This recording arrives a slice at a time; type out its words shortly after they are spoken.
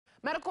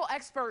Medical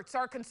experts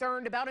are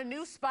concerned about a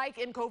new spike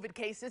in COVID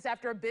cases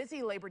after a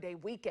busy Labor Day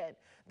weekend.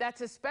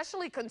 That's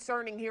especially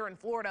concerning here in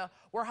Florida,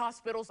 where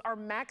hospitals are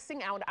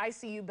maxing out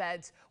ICU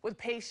beds with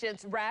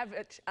patients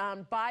ravaged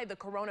by the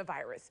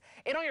coronavirus.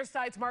 8 on Your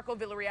Side's Marco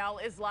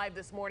Villarreal is live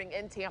this morning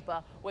in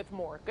Tampa with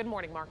more. Good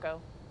morning,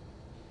 Marco.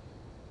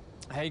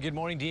 Hey, good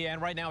morning, Deanne.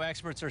 Right now,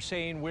 experts are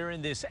saying we're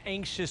in this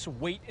anxious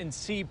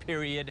wait-and-see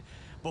period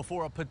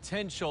before a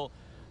potential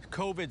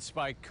COVID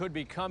spike could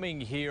be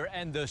coming here,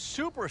 and the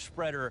super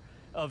spreader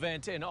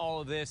event in all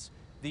of this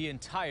the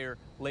entire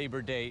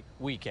Labor Day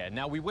weekend.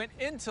 Now, we went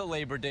into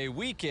Labor Day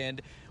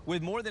weekend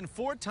with more than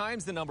 4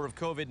 times the number of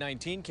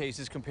COVID-19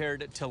 cases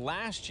compared to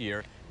last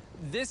year.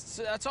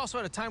 That's also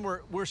at a time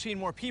where we're seeing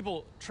more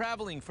people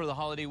traveling for the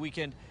holiday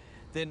weekend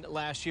than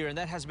last year, and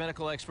that has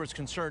medical experts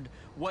concerned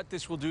what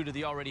this will do to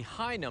the already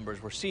high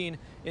numbers we're seeing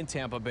in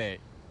Tampa Bay.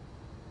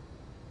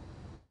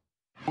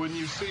 When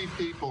you see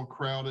people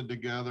crowded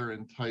together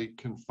in tight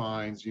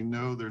confines, you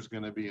know there's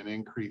going to be an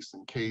increase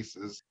in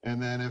cases.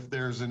 And then if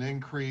there's an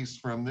increase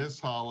from this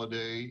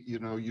holiday,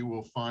 you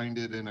will find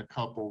it in a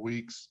couple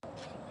weeks.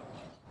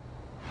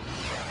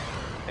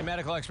 And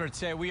medical experts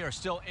say we are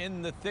still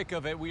in the thick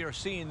of it. We are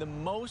seeing the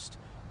most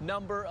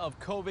number of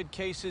COVID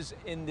cases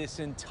in this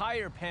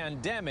entire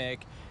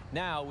pandemic.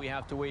 Now we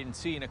have to wait and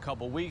see in a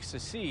couple weeks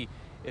to see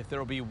if there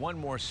will be one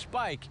more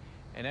spike.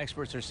 And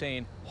experts are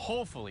saying,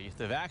 hopefully, if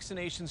the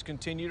vaccinations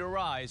continue to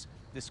rise,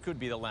 this could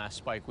be the last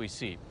spike we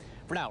see.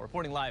 For now,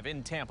 reporting live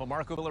in Tampa,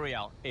 Marco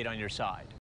Villarreal, 8 on Your Side.